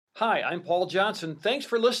Hi, I'm Paul Johnson. Thanks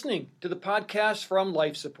for listening to the podcast from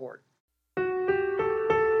Life Support.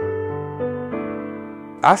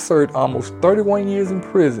 I served almost 31 years in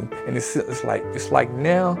prison, and it's like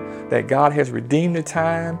now that God has redeemed the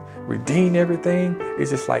time, redeemed everything.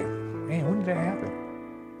 It's just like, man, when did that happen?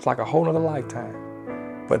 It's like a whole nother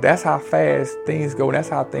lifetime. But that's how fast things go. That's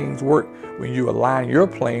how things work when you align your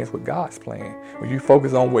plans with God's plan. When you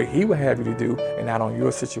focus on what He would have you to do and not on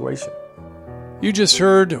your situation. You just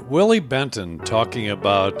heard Willie Benton talking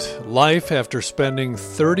about life after spending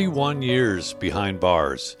 31 years behind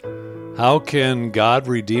bars. How can God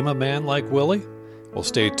redeem a man like Willie? Well,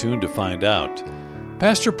 stay tuned to find out.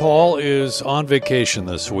 Pastor Paul is on vacation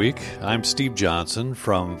this week. I'm Steve Johnson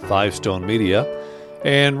from Five Stone Media.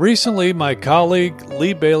 And recently, my colleague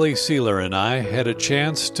Lee Bailey Sealer and I had a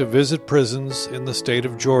chance to visit prisons in the state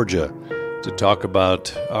of Georgia to talk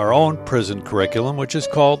about our own prison curriculum, which is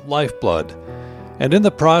called Lifeblood. And in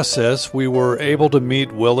the process, we were able to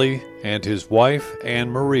meet Willie and his wife,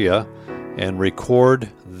 Anne Maria, and record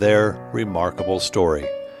their remarkable story.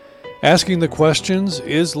 Asking the questions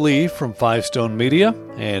is Lee from Five Stone Media,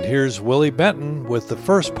 and here's Willie Benton with the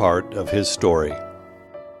first part of his story.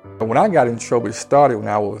 When I got in trouble, it started when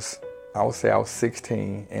I was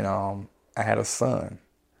 16, and I had a son.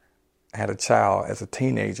 I had a child as a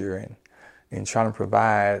teenager, and trying to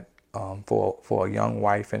provide for a young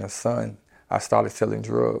wife and a son, I started selling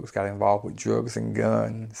drugs, got involved with drugs and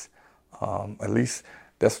guns. At least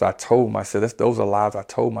that's what I told myself. Those are lies I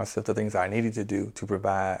told myself, the things I needed to do to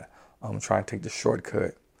provide, trying to take the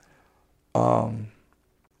shortcut.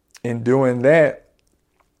 In doing that,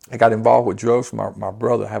 I got involved with drugs with my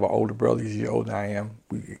brother. I have an older brother, he's a year older than I am.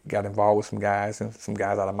 We got involved with some guys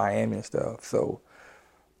out of Miami and stuff. So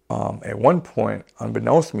at one point,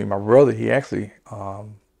 unbeknownst to me, my brother, he actually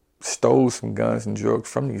stole some guns and drugs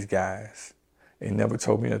from these guys and never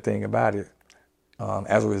told me anything about it.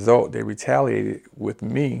 As a result, they retaliated with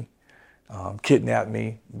me, kidnapped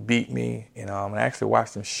me, beat me, and I actually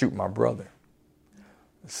watched them shoot my brother.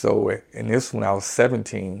 So, and this when I was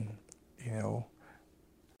 17,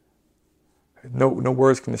 no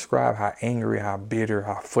words can describe how angry, how bitter,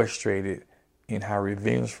 how frustrated, and how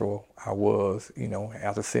revengeful I was,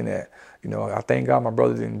 after seeing that. I thank God my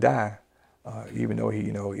brother didn't die, even though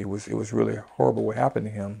it was really horrible what happened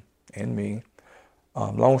to him and me.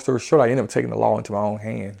 Long story short, I ended up taking the law into my own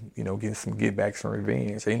hand, getting some get back, some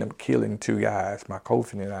revenge. I ended up killing 2 guys. My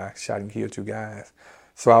co-defendant and I shot and killed 2 guys.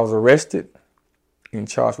 So I was arrested and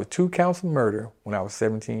charged with 2 counts of murder when I was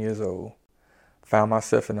 17 years old. Found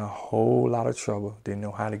myself in a whole lot of trouble. Didn't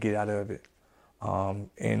know how to get out of it.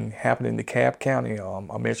 And happened in DeKalb County,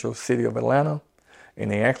 a metro city of Atlanta, and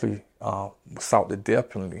they actually sought the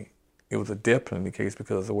death penalty. It was a death penalty case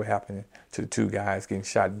because of what happened to the 2 guys getting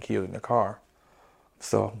shot and killed in the car.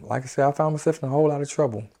 So, like I said, I found myself in a whole lot of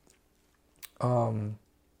trouble. Didn't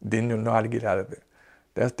even know how to get out of it.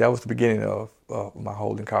 That was the beginning of my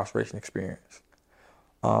whole incarceration experience.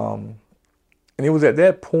 And it was at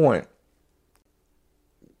that point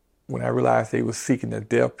when I realized they were seeking the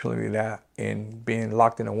death penalty and being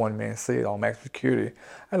locked in a one-man cell on maximum security.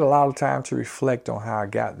 I had a lot of time to reflect on how I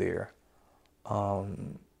got there,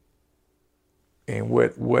 and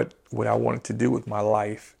what I wanted to do with my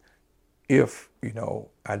life if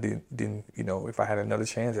I didn't if I had another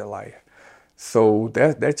chance at life. So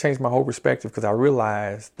that changed my whole perspective, because I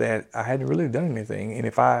realized that I hadn't really done anything, and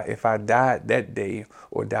if I died that day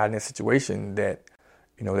or died in that situation, that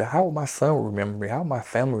how would my son remember me? How would my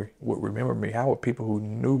family would remember me? How would people who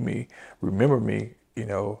knew me remember me?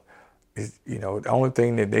 The only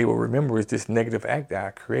thing that they will remember is this negative act that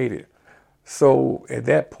I created. So at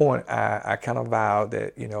that point, I kind of vowed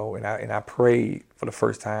that, and I prayed for the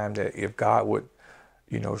first time that if God would,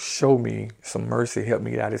 show me some mercy, help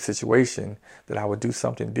me get out of this situation, that I would do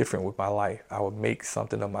something different with my life. I would make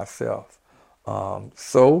something of myself.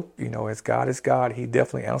 So, as God is God, He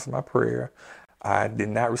definitely answered my prayer. I did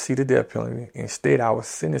not receive the death penalty. Instead, I was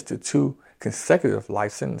sentenced to 2 consecutive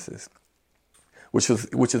life sentences, which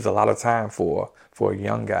is a lot of time for a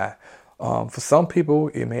young guy. For some people,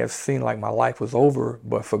 it may have seemed like my life was over,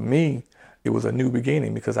 but for me, it was a new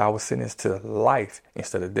beginning, because I was sentenced to life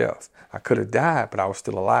instead of death. I could have died, but I was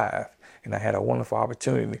still alive, and I had a wonderful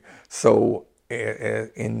opportunity. So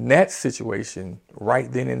in that situation,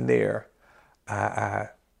 right then and there, I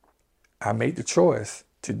made the choice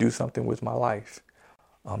to do something with my life.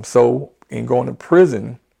 So in going to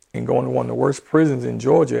prison, and going to one of the worst prisons in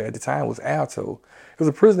Georgia at the time was Alto. It was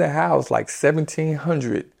a prison that housed like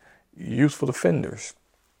 1,700 youthful offenders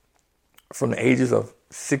from the ages of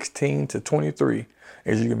 16 to 23.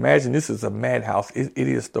 As you can imagine, this is a madhouse. It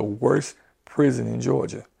is the worst prison in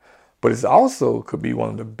Georgia. But it also could be one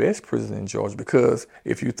of the best prisons in Georgia, because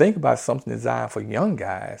if you think about something designed for young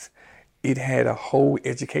guys, it had a whole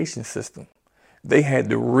education system. They had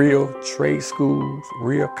the real trade schools,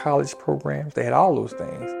 real college programs. They had all those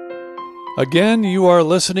things. Again, you are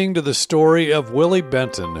listening to the story of Willie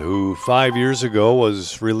Benton, who 5 years ago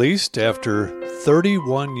was released after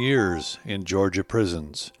 31 years in Georgia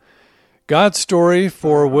prisons. God's story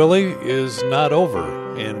for Willie is not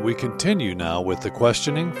over, and we continue now with the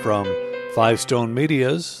questioning from Five Stone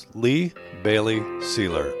Media's Lee Bailey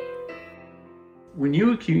Sealer. When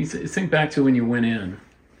you think back to when you went in,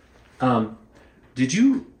 did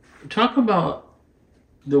you talk about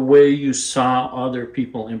the way you saw other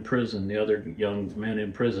people in prison, the other young men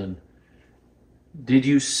in prison? Did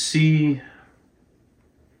you think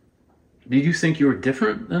you were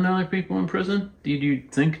different than other people in prison? Did you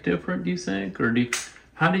think different, do you think? Or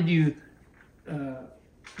how did you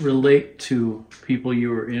relate to people you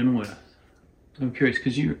were in with? I'm curious,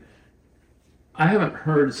 because I haven't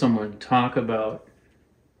heard someone talk about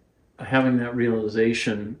having that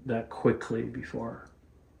realization that quickly before.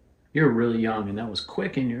 You're really young, and that was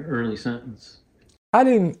quick in your early sentence. I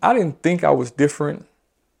didn't think I was different.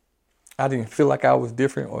 I didn't feel like I was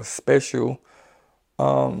different or special.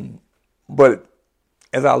 But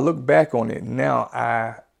as I look back on it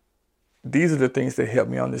now, these are the things that help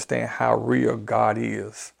me understand how real God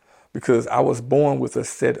is. Because I was born with a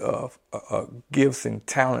set of gifts and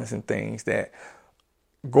talents and things that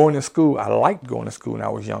going to school, I liked going to school when I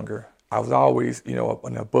was younger. I was always,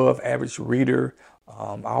 an above average reader.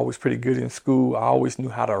 I was pretty good in school. I always knew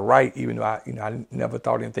how to write, even though I never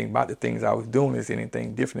thought anything about the things I was doing as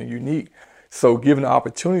anything different and unique. So given the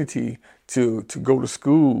opportunity to go to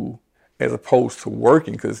school as opposed to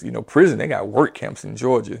working, because, prison, they got work camps in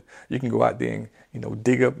Georgia. You can go out there and,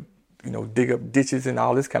 dig up ditches and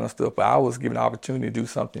all this kind of stuff. But I was given the opportunity to do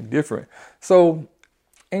something different. So,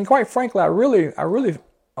 and quite frankly, I really,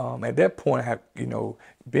 at that point,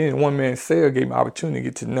 being in one man's cell gave me the opportunity to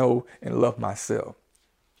get to know and love myself.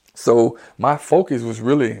 So my focus was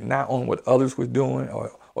really not on what others were doing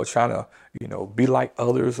or trying to, be like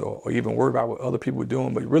others or even worry about what other people were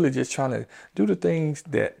doing, but really just trying to do the things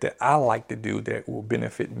that I like to do that will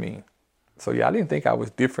benefit me. So yeah, I didn't think I was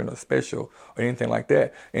different or special or anything like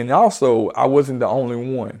that. And also, I wasn't the only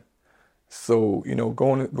one. So,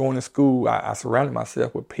 going to school, I surrounded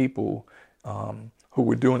myself with people who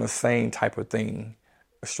were doing the same type of thing,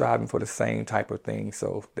 striving for the same type of thing.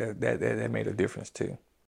 So that made a difference too.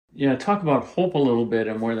 Yeah, talk about hope a little bit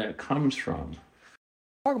and where that comes from.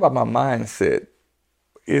 Talk about my mindset.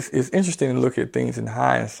 It's interesting to look at things in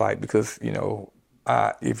hindsight because,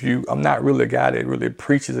 I'm not really a guy that really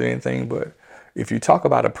preaches or anything, but if you talk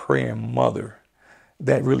about a praying mother,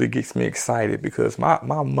 that really gets me excited because my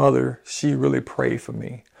mother, she really prayed for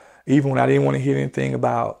me. Even when I didn't want to hear anything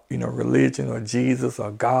about, religion or Jesus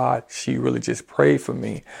or God, she really just prayed for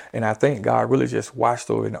me. And I think God really just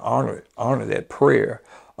watched over and honored that prayer.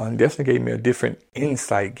 And definitely gave me a different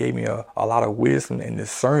insight, gave me a lot of wisdom and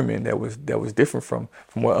discernment that was different from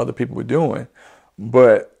what other people were doing.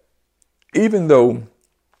 But even though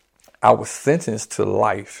I was sentenced to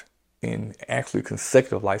life, in actually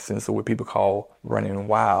consecutive life sentences, or what people call running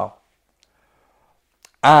wild,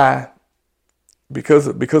 because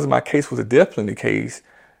of my case was a death penalty case,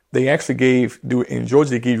 they actually in Georgia,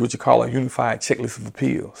 they give you what you call a unified checklist of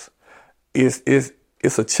appeals. It's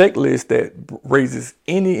a checklist that raises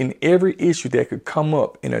any and every issue that could come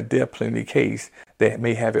up in a death penalty case that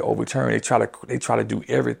may have it overturned. They try to do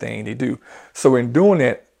everything they do. So in doing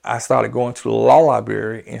that, I started going to the law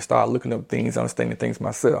library and started looking up things, understanding things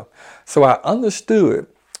myself. So I understood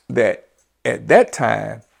that at that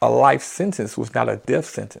time, a life sentence was not a death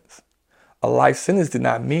sentence. A life sentence did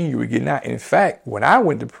not mean you were getting out. In fact, when I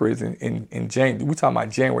went to prison in January, we're talking about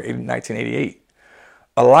January 1988,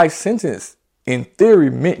 a life sentence in theory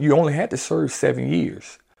meant you only had to serve 7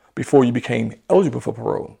 years before you became eligible for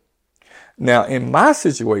parole. Now, in my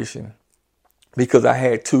situation, because I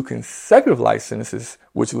had 2 consecutive life sentences,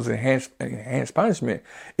 which was enhanced punishment,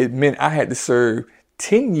 it meant I had to serve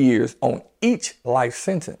 10 years on each life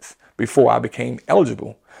sentence before I became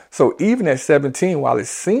eligible. So even at 17, while it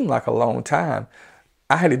seemed like a long time,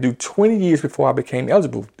 I had to do 20 years before I became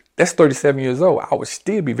eligible. That's 37 years old. I would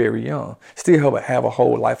still be very young, still have a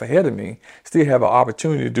whole life ahead of me, still have an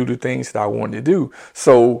opportunity to do the things that I wanted to do.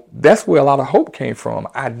 So that's where a lot of hope came from.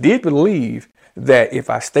 I did believe that if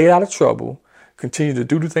I stayed out of trouble, continue to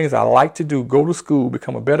do the things I like to do, go to school,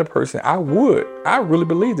 become a better person, I really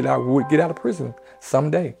believed that I would get out of prison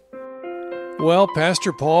someday. Well,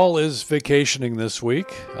 Pastor Paul is vacationing this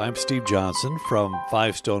week. I'm Steve Johnson from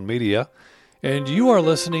Five Stone Media. And you are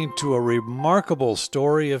listening to a remarkable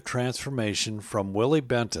story of transformation from Willie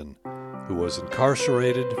Benton, who was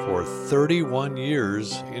incarcerated for 31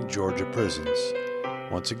 years in Georgia prisons.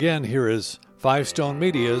 Once again, here is Five Stone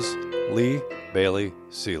Media's Lee Bailey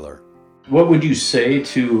Sealer. What would you say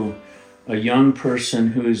to a young person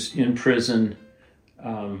who's in prison,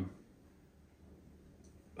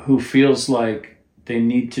 who feels like they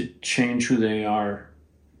need to change who they are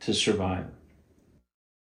to survive?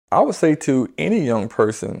 I would say to any young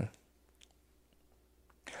person,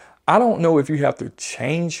 I don't know if you have to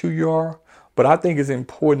change who you are, but I think it's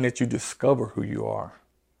important that you discover who you are.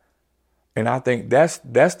 And I think that's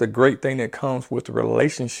the great thing that comes with the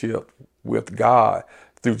relationship with God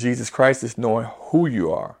through Jesus Christ, is knowing who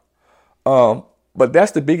you are. But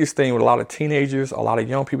that's the biggest thing with a lot of teenagers, a lot of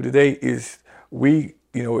young people today, is we,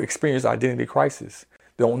 experience identity crisis.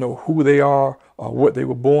 They don't know who they are or what they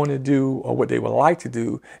were born to do or what they would like to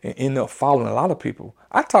do, and end up following a lot of people.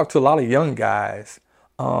 I talk to a lot of young guys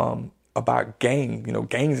about gangs.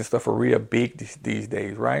 Gangs and stuff are real big these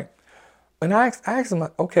days, right? And I asked them,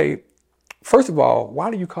 okay, first of all,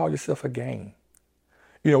 why do you call yourself a gang?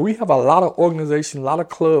 We have a lot of organizations, a lot of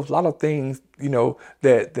clubs, a lot of things,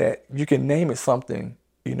 that you can name it something,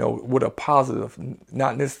 with a positive,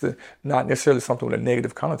 not necessarily something with a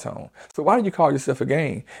negative connotation. So why do you call yourself a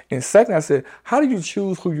gang? And second, I said, how do you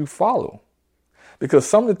choose who you follow? Because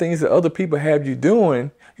some of the things that other people have you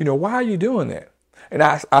doing, why are you doing that? And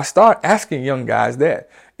I start asking young guys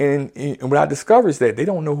that. And what I discover is that they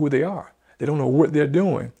don't know who they are. They don't know what they're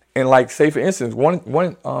doing. And like, say, for instance,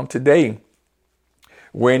 one today,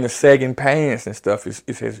 wearing the sagging pants and stuff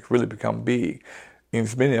it has really become big. And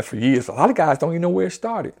it's been there for years. A lot of guys don't even know where it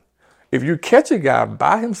started. If you catch a guy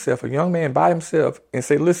by himself, a young man by himself, and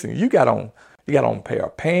say, listen, you got on a pair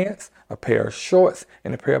of pants, a pair of shorts,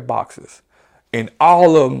 and a pair of boxers, and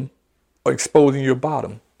all of them are exposing your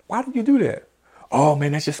bottom. Why do you do that? Oh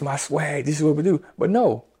man, that's just my swag. This is what we do. But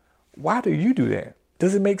no, why do you do that?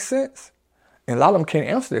 Does it make sense? And a lot of them can't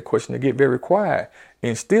answer that question. They get very quiet.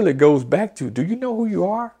 And still it goes back to, do you know who you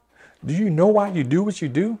are? Do you know why you do what you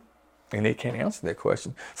do? And they can't answer that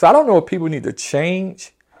question. So I don't know if people need to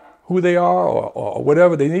change who they are or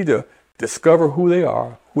whatever. They need to discover who they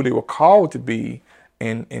are, who they were called to be,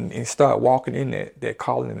 and start walking in that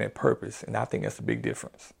calling and that purpose. And I think that's a big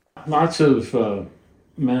difference. Lots of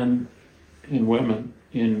men and women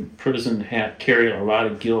in prison carry a lot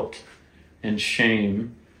of guilt and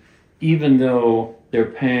shame, even though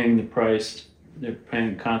they're paying the price, they're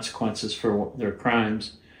paying consequences for their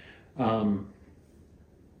crimes.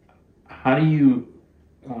 How do you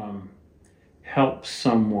help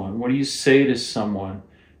someone? What do you say to someone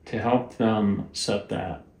to help them set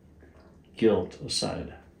that guilt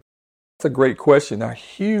aside? That's a great question. A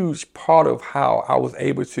huge part of how I was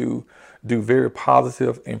able to do very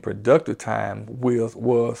positive and productive time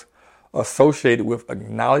was associated with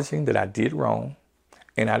acknowledging that I did wrong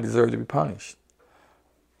and I deserve to be punished.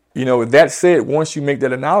 With that said, once you make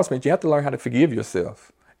that acknowledgement, you have to learn how to forgive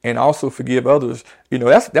yourself and also forgive others.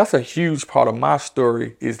 That's a huge part of my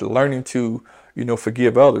story, is learning to,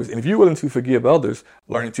 forgive others. And if you're willing to forgive others,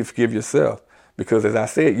 learning to forgive yourself. Because as I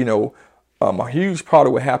said, a huge part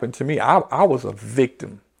of what happened to me, I was a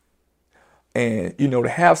victim. And, to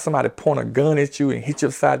have somebody point a gun at you and hit you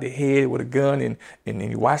upside the head with a gun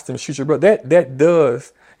and you watch them shoot your brother, that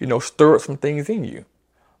does, stir up some things in you.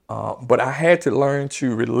 But I had to learn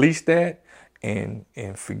to release that and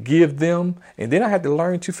forgive them. And then I had to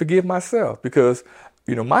learn to forgive myself because,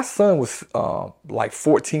 my son was like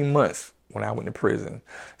 14 months when I went to prison.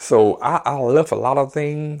 So I left a lot of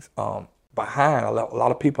things behind. I left a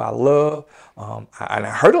lot of people I love. And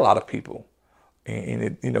I hurt a lot of people.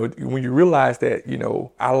 And when you realize that,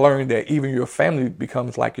 I learned that even your family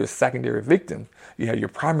becomes like your secondary victim. You have your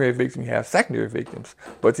primary victim, you have secondary victims.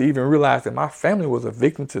 But to even realize that my family was a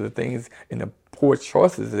victim to the things and the poor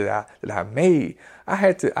choices that I made, I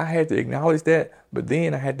had to acknowledge that. But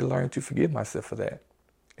then I had to learn to forgive myself for that.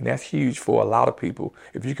 And that's huge for a lot of people.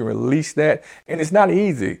 If you can release that, and it's not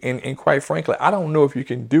easy. And quite frankly, I don't know if you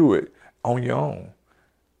can do it on your own.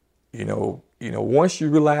 Once you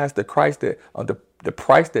realize the price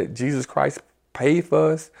that Jesus Christ paid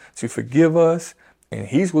for us to forgive us, and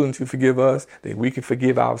He's willing to forgive us, then we can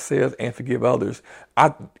forgive ourselves and forgive others.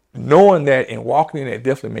 Knowing that and walking in it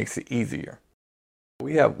definitely makes it easier.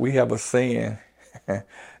 We have a saying: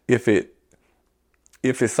 if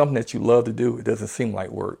it's something that you love to do, it doesn't seem like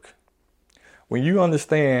work. When you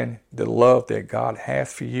understand the love that God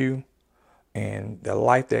has for you, and the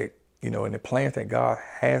life that and the plans that God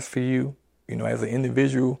has for you, as an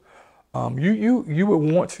individual, you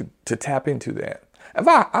would want to tap into that.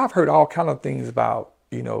 I've heard all kind of things about,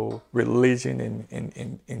 religion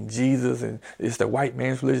and Jesus, and it's the white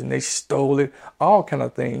man's religion. They stole it, all kind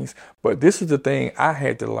of things. But this is the thing I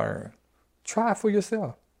had to learn. Try it for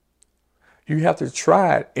yourself. You have to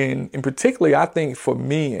try it. And particularly, I think for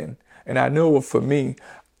men, and I know for me,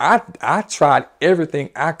 I tried everything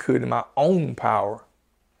I could in my own power,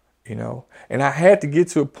 and I had to get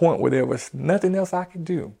to a point where there was nothing else I could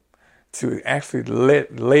do to actually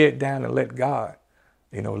lay it down and let God,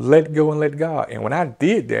 let go and let God. And when I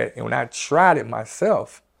did that, and when I tried it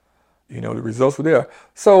myself, the results were there.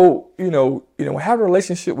 So, having a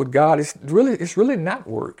relationship with God it's really not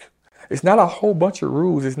work. It's not a whole bunch of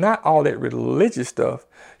rules. It's not all that religious stuff.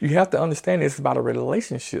 You have to understand it's about a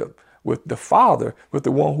relationship with the Father, with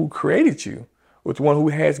the one who created you, with the one who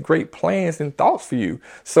has great plans and thoughts for you.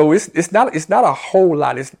 So it's not a whole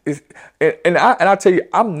lot. And I tell you,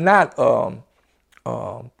 I'm not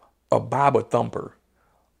a Bible thumper,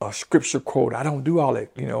 a scripture quote. I don't do all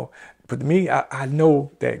that, But to me, I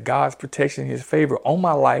know that God's protection, His favor on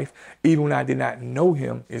my life, even when I did not know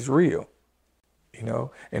Him, is real.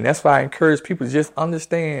 And that's why I encourage people to just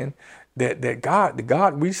understand that God, the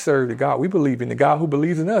God we serve, the God we believe in, the God who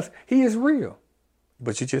believes in us, He is real.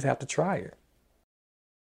 But you just have to try it.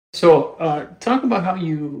 So, talk about how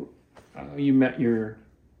you met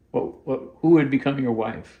who would become your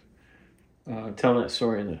wife. Tell that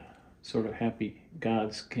story, the sort of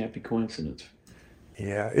God's happy coincidence.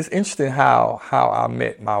 Yeah, it's interesting how I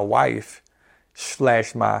met my wife /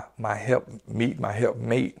 my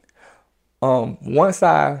helpmate. Once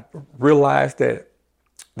I realized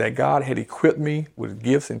that God had equipped me with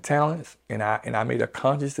gifts and talents, and I made a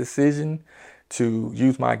conscious decision to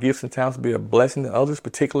use my gifts and talents to be a blessing to others,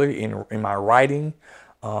 particularly in my writing.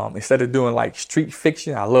 Instead of doing like street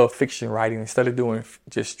fiction, I love fiction writing. Instead of doing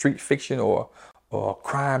just street fiction or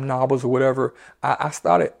crime novels or whatever,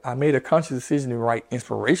 I made a conscious decision to write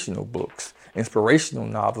inspirational books, inspirational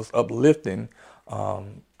novels, uplifting,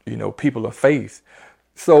 people of faith.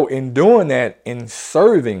 So in doing that, in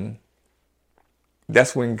serving,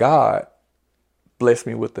 that's when God blessed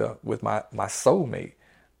me with my soulmate,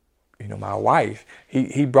 my wife.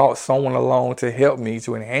 He brought someone along to help me,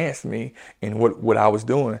 to enhance me in what I was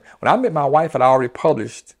doing. When I met my wife, I'd already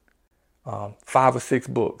published 5 or 6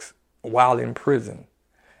 books while in prison,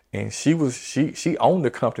 and she owned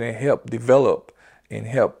the company and helped develop and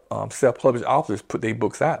help self-published authors put their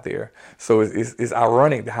books out there. So it's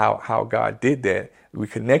ironic how God did that. We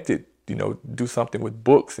connected, do something with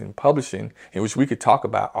books and publishing, in which we could talk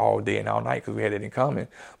about all day and all night because we had it in common.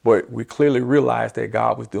 But we clearly realized that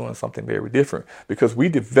God was doing something very different because we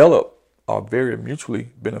developed a very mutually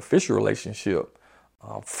beneficial relationship,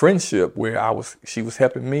 friendship, where she was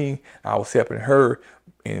helping me, I was helping her,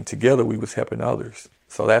 and together we was helping others.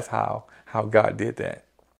 So that's how God did that.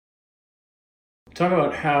 Talk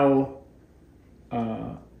about how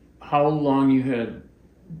long you had.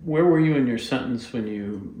 Where were you in your sentence when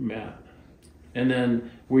you met? And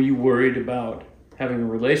then were you worried about having a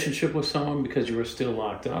relationship with someone because you were still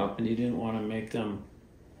locked up and you didn't want to make them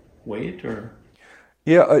wait? Or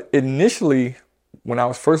yeah, initially when I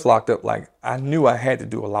was first locked up, I knew I had to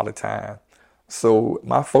do a lot of time. So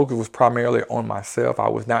my focus was primarily on myself. I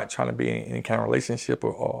was not trying to be in any kind of relationship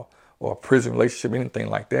or a prison relationship, anything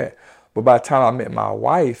like that. But by the time I met my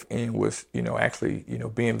wife and was, actually,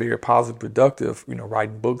 being very positive, productive,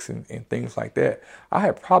 writing books and things like that, I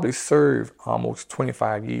had probably served almost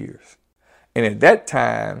 25 years. And at that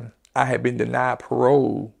time, I had been denied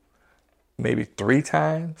parole maybe 3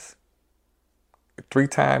 times. 3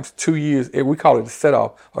 times, 2 years. We call it a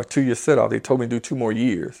set-off or 2-year set-off. They told me to do 2 more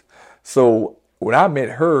years. So when I met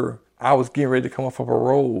her, I was getting ready to come off of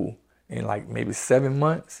parole in maybe 7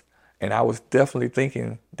 months. And I was definitely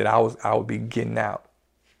thinking that I would be getting out.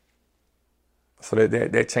 So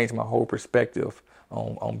that changed my whole perspective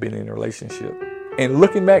on being in a relationship. And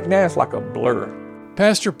looking back now, it's like a blur.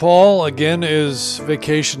 Pastor Paul, again, is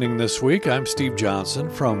vacationing this week. I'm Steve Johnson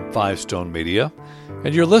from Five Stone Media.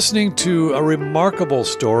 And you're listening to a remarkable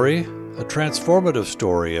story, a transformative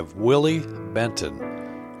story of Willie Benton,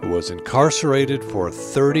 who was incarcerated for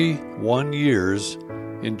 31 years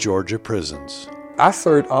in Georgia prisons. I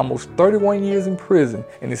served almost 31 years in prison,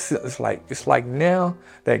 and it's like now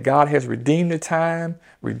that God has redeemed the time,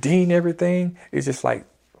 redeemed everything. It's just like,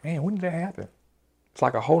 man, when did that happen? It's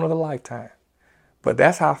like a whole other lifetime. But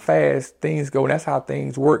that's how fast things go, and that's how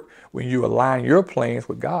things work when you align your plans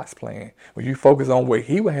with God's plan, when you focus on what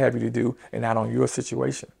He would have you to do and not on your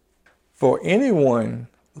situation. For anyone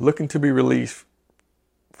looking to be released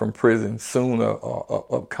from prison soon or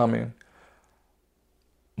upcoming,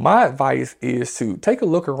 my advice is to take a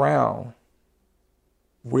look around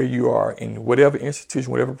where you are in whatever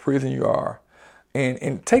institution, whatever prison you are,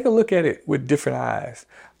 and take a look at it with different eyes.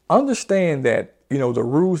 Understand that, the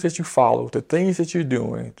rules that you follow, the things that you're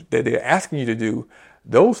doing, that they're asking you to do,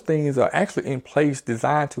 those things are actually in place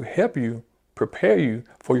designed to help you, prepare you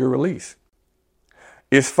for your release.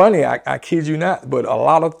 It's funny, I kid you not, but a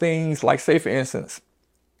lot of things, like say for instance,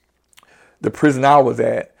 the prison I was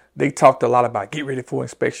at, they talked a lot about get ready for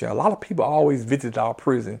inspection. A lot of people always visit our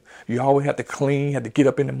prison. You always have to clean, have to get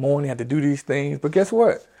up in the morning, have to do these things. But guess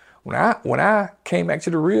what? When I came back to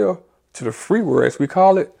the free world, as we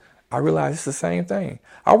call it, I realized it's the same thing.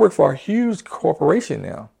 I work for a huge corporation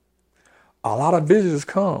now. A lot of visitors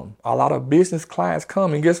come, a lot of business clients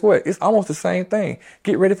come, and guess what? It's almost the same thing.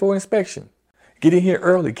 Get ready for inspection. Get in here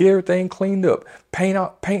early, get everything cleaned up, paint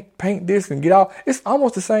this and get out. It's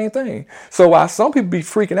almost the same thing. So while some people be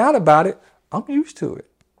freaking out about it, I'm used to it.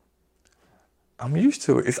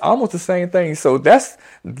 It's almost the same thing. So that's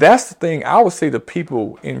the thing I would say to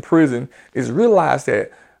people in prison is realize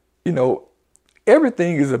that,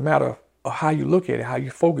 everything is a matter of how you look at it, how you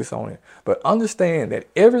focus on it. But understand that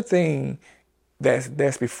everything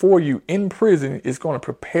that's before you in prison is going to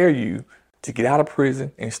prepare you to get out of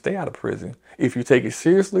prison and stay out of prison. If you take it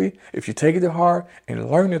seriously, if you take it to heart and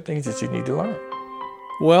learn the things that you need to learn.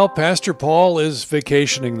 Well, Pastor Paul is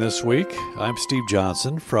vacationing this week. I'm Steve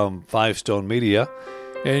Johnson from Five Stone Media,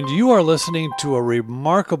 and you are listening to a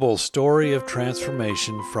remarkable story of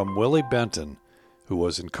transformation from Willie Benton, who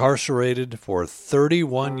was incarcerated for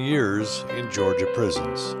 31 years in Georgia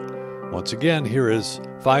prisons. Once again, here is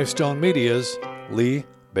Five Stone Media's Lee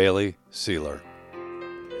Bailey Sealer.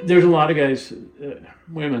 There's a lot of guys,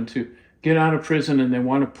 women too, get out of prison and they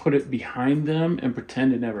want to put it behind them and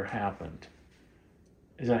pretend it never happened.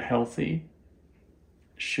 Is that healthy?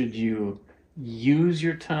 Should you use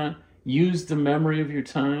your time, use the memory of your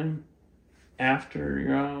time after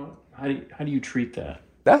you're out? How do you treat that?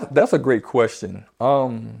 That's a great question.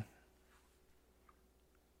 And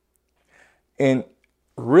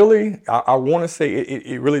really, I want to say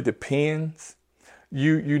it really depends.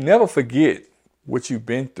 You never forget what you've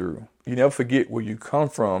been through. You never forget where you come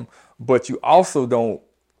from, but you also don't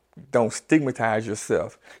stigmatize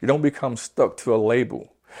yourself. You don't become stuck to a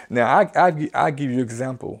label. Now, I give you an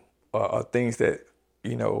example of things that,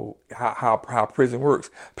 how prison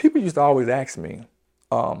works. People used to always ask me,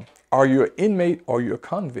 are you an inmate or are you a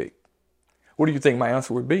convict? What do you think my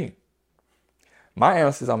answer would be? My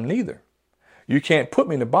answer is I'm neither. You can't put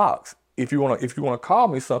me in the box. If you want to call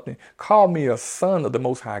me something, call me a son of the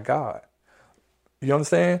Most High God. You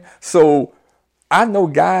understand? So I know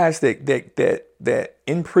guys that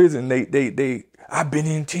in prison, they I've been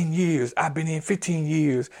in 10 years, I've been in 15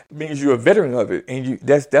 years. It means you're a veteran of it, and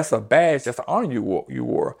that's a badge, that's an honor you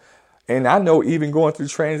wore. And I know even going through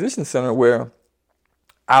the transition center where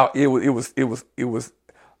it was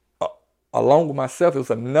along with myself, it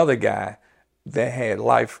was another guy that had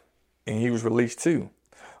life and he was released too.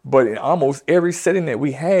 But in almost every setting that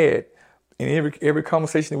we had, in every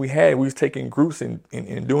conversation that we had, we was taking groups and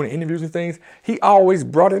doing interviews and things, he always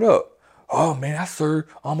brought it up. Oh man, I served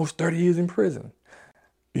almost 30 years in prison.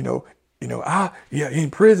 In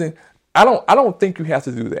prison. I don't think you have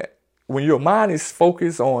to do that. When your mind is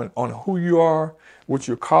focused on who you are, what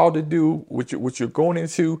you're called to do, what you're going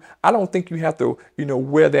into, I don't think you have to,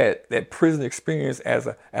 wear that prison experience as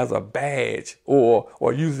a badge or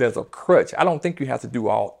use it as a crutch. I don't think you have to do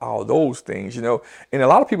all those things, And a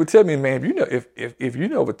lot of people tell me, man, if you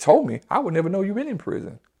never told me, I would never know you've been in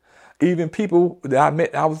prison. Even people that I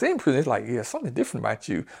met, I was in prison, it's like, yeah, something different about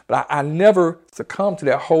you. But I never succumbed to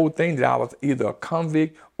that whole thing that I was either a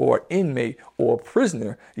convict or an inmate or a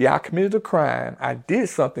prisoner. Yeah, I committed a crime. I did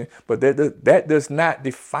something, but that does not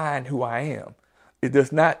define who I am. It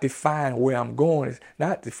does not define where I'm going. It's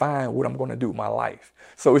not define what I'm going to do with my life.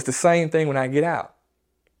 So it's the same thing when I get out.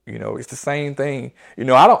 It's the same thing.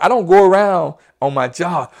 I don't go around on my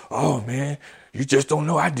job. Oh man, you just don't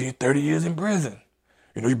know I did 30 years in prison.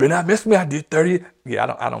 You better not mess with me. I did 30.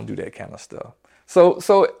 Yeah, I don't do that kind of stuff.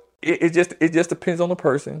 So it just depends on the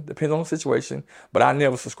person, depends on the situation. But I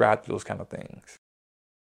never subscribe to those kind of things.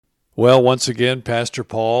 Well, once again, Pastor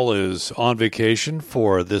Paul is on vacation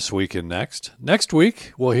for this week and next. Next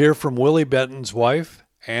week, we'll hear from Willie Benton's wife,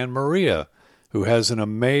 Anne Maria, who has an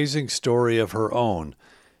amazing story of her own.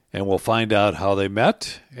 And we'll find out how they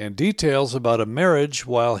met and details about a marriage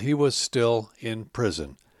while he was still in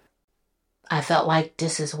prison. I felt like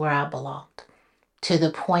this is where I belonged, to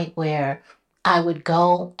the point where I would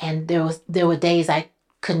go, and there were days I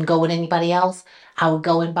couldn't go with anybody else. I would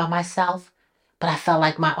go in by myself, but I felt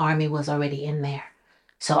like my army was already in there.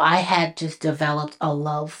 So I had just developed a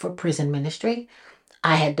love for prison ministry.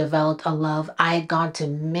 I had developed a love. I had gone to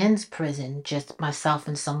men's prison, just myself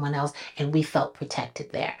and someone else, and we felt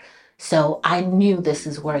protected there. So I knew this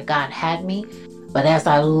is where God had me. But as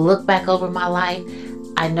I look back over my life,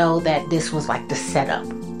 I know that this was like the setup.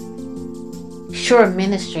 Sure,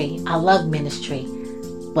 ministry, I love ministry,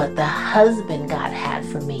 but the husband God had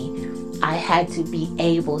for me, I had to be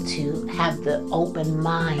able to have the open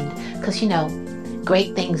mind, because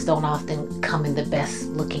great things don't often come in the best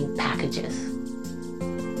looking packages.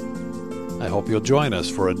 I hope you'll join us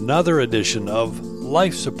for another edition of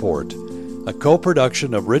Life Support, a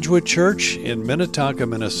co-production of Ridgewood Church in Minnetonka,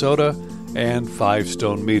 Minnesota, and Five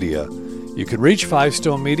Stone Media. You can reach Five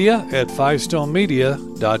Stone Media at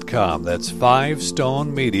fivestonemedia.com. That's Five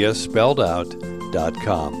Stone Media spelled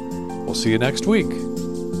out.com. We'll see you next week.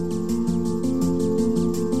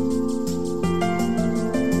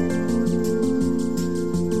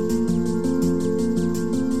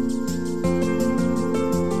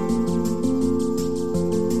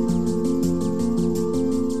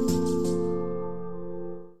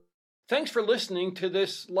 Thanks for listening to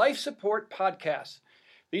this Life Support podcast.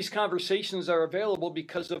 These conversations are available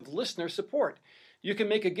because of listener support. You can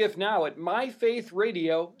make a gift now at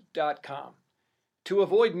myfaithradio.com. To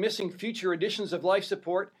avoid missing future editions of Life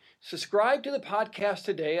Support, subscribe to the podcast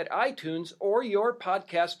today at iTunes or your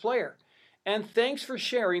podcast player. And thanks for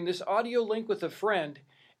sharing this audio link with a friend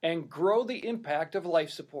and grow the impact of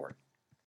Life Support.